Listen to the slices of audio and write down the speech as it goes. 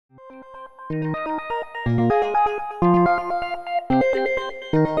In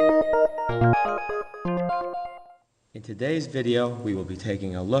today's video, we will be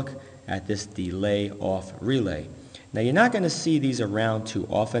taking a look at this delay off relay. Now, you're not going to see these around too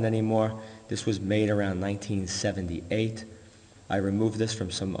often anymore. This was made around 1978. I removed this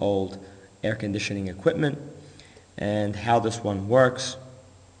from some old air conditioning equipment. And how this one works,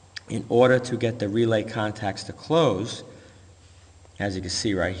 in order to get the relay contacts to close, as you can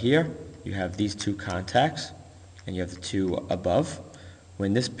see right here, you have these two contacts and you have the two above.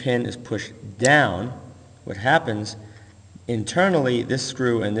 When this pin is pushed down, what happens, internally this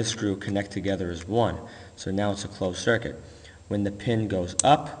screw and this screw connect together as one. So now it's a closed circuit. When the pin goes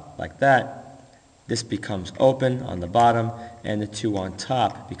up like that, this becomes open on the bottom and the two on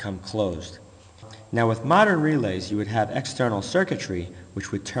top become closed. Now with modern relays, you would have external circuitry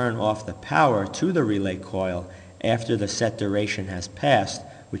which would turn off the power to the relay coil after the set duration has passed,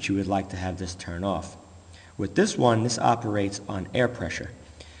 which you would like to have this turn off. With this one, this operates on air pressure.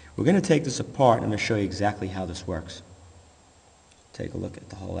 We're going to take this apart and I'm going to show you exactly how this works. Take a look at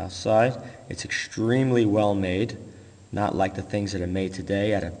the hole outside. It's extremely well made, not like the things that are made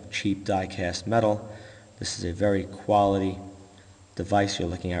today out of cheap die-cast metal. This is a very quality device you're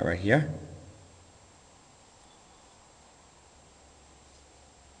looking at right here.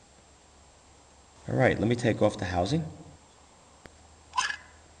 Alright, let me take off the housing.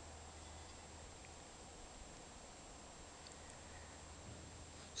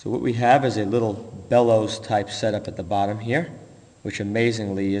 So what we have is a little bellows type setup at the bottom here, which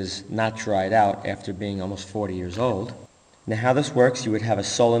amazingly is not dried out after being almost 40 years old. Now how this works, you would have a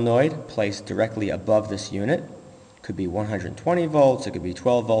solenoid placed directly above this unit. It could be 120 volts, it could be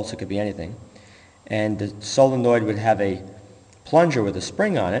 12 volts, it could be anything. And the solenoid would have a plunger with a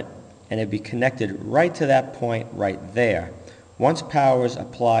spring on it, and it'd be connected right to that point right there. Once power is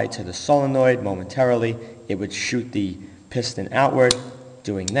applied to the solenoid momentarily, it would shoot the piston outward,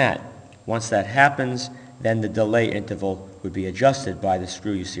 doing that. Once that happens, then the delay interval would be adjusted by the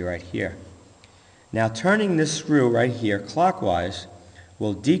screw you see right here. Now turning this screw right here clockwise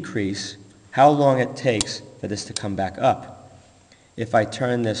will decrease how long it takes for this to come back up. If I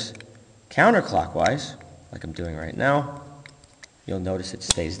turn this counterclockwise, like I'm doing right now, you'll notice it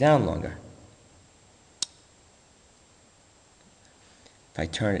stays down longer. If I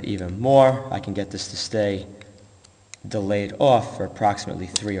turn it even more, I can get this to stay delayed off for approximately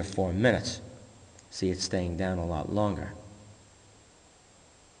 3 or 4 minutes. See, it's staying down a lot longer.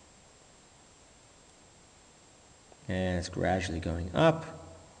 And it's gradually going up.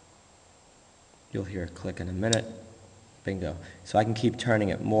 You'll hear it click in a minute. Bingo. So I can keep turning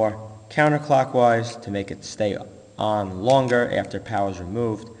it more counterclockwise to make it stay on longer after power is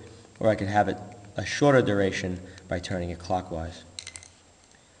removed, or I could have it a shorter duration by turning it clockwise.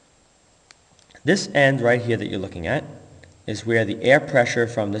 This end right here that you're looking at is where the air pressure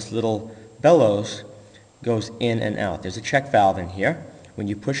from this little bellows goes in and out. There's a check valve in here. When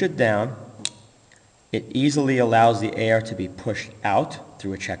you push it down, it easily allows the air to be pushed out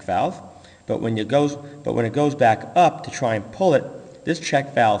through a check valve, but when it goes back up to try and pull it, this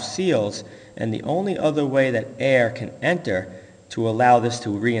check valve seals, and the only other way that air can enter to allow this to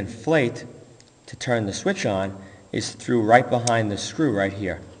reinflate to turn the switch on is through right behind the screw right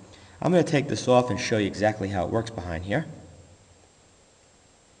here. I'm going to take this off and show you exactly how it works behind here.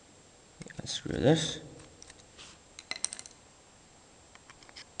 Unscrew this.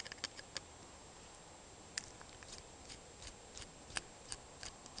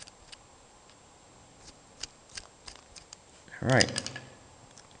 All right.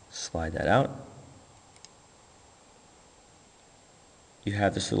 Slide that out. You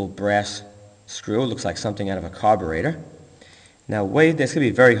have this little brass screw. It looks like something out of a carburetor. Now, this is going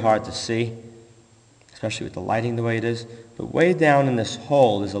to be very hard to see, especially with the lighting the way it is, but way down in this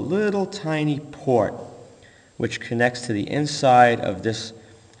hole there's a little tiny port which connects to the inside of this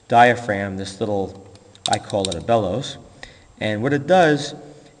diaphragm, this little, I call it a bellows. And what it does,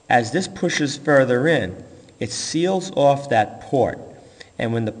 as this pushes further in, it seals off that port.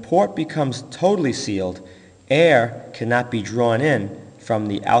 And when the port becomes totally sealed, air cannot be drawn in from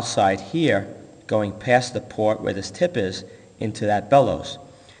the outside here, going past the port where this tip is, into that bellows.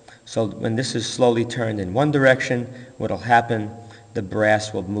 So when this is slowly turned in one direction, what will happen, the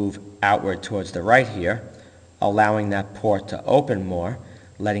brass will move outward towards the right here, allowing that port to open more,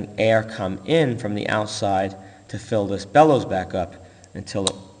 letting air come in from the outside to fill this bellows back up until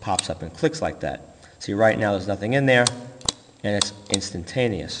it pops up and clicks like that. See, right now there's nothing in there, and it's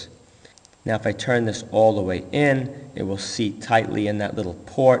instantaneous. Now if I turn this all the way in, it will seat tightly in that little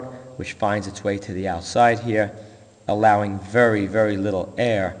port, which finds its way to the outside here, allowing very, very little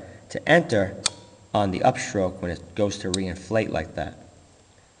air to enter on the upstroke when it goes to reinflate like that.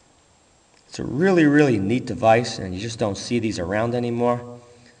 It's a really, really neat device, and you just don't see these around anymore.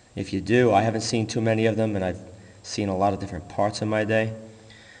 If you do, I haven't seen too many of them, and I've seen a lot of different parts in my day.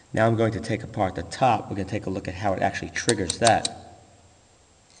 Now I'm going to take apart the top. We're going to take a look at how it actually triggers that.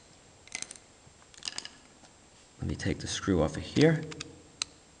 Let me take the screw off of here.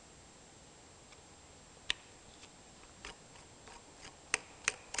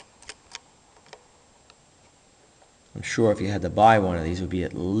 I'm sure if you had to buy one of these, it would be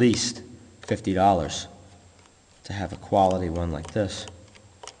at least $50 to have a quality one like this.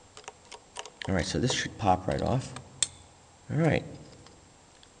 Alright, so this should pop right off. Alright,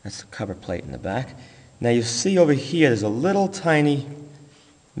 that's the cover plate in the back. Now you see over here, there's a little tiny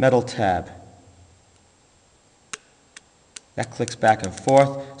metal tab. That clicks back and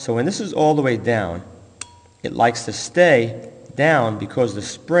forth. So when this is all the way down, it likes to stay down because the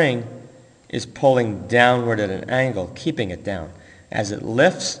spring is pulling downward at an angle, keeping it down. As it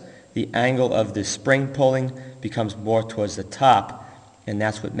lifts, the angle of the spring pulling becomes more towards the top, and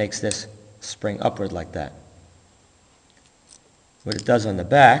that's what makes this spring upward like that. What it does on the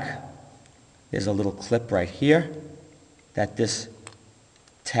back, there's a little clip right here that this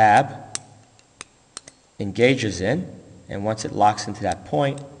tab engages in. And once it locks into that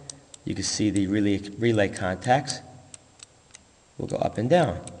point, you can see the relay contacts will go up and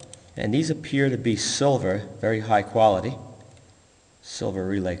down. And these appear to be silver, very high quality, silver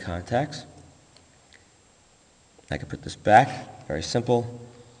relay contacts. I can put this back, very simple.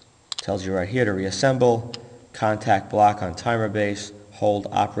 Tells you right here to reassemble, contact block on timer base, hold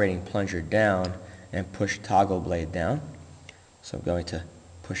operating plunger down, and push toggle blade down. So I'm going to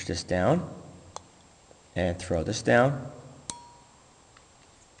push this down and throw this down.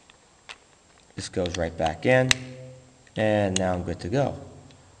 This goes right back in, and now I'm good to go.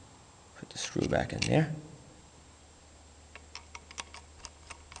 Put the screw back in there.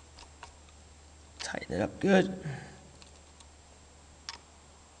 Tighten it up good.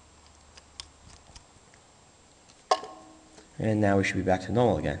 And now we should be back to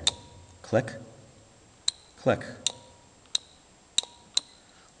normal again. Click, click.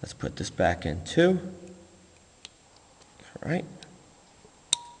 Let's put this back in too. All right.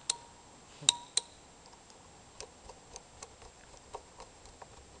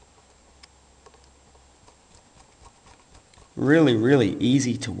 Really, really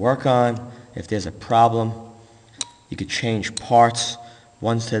easy to work on. If there's a problem, you could change parts.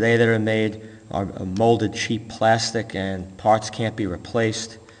 Ones today that are made are molded cheap plastic, and parts can't be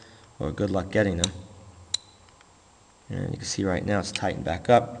replaced, or good luck getting them. And you can see right now it's tightened back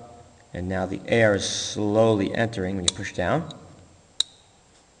up, and now the air is slowly entering when you push down.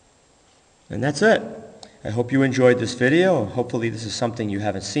 And that's it. I hope you enjoyed this video. Hopefully this is something you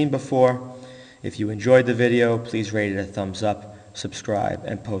haven't seen before. If you enjoyed the video, please rate it a thumbs up, subscribe,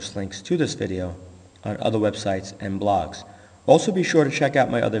 and post links to this video on other websites and blogs. Also be sure to check out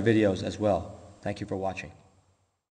my other videos as well. Thank you for watching.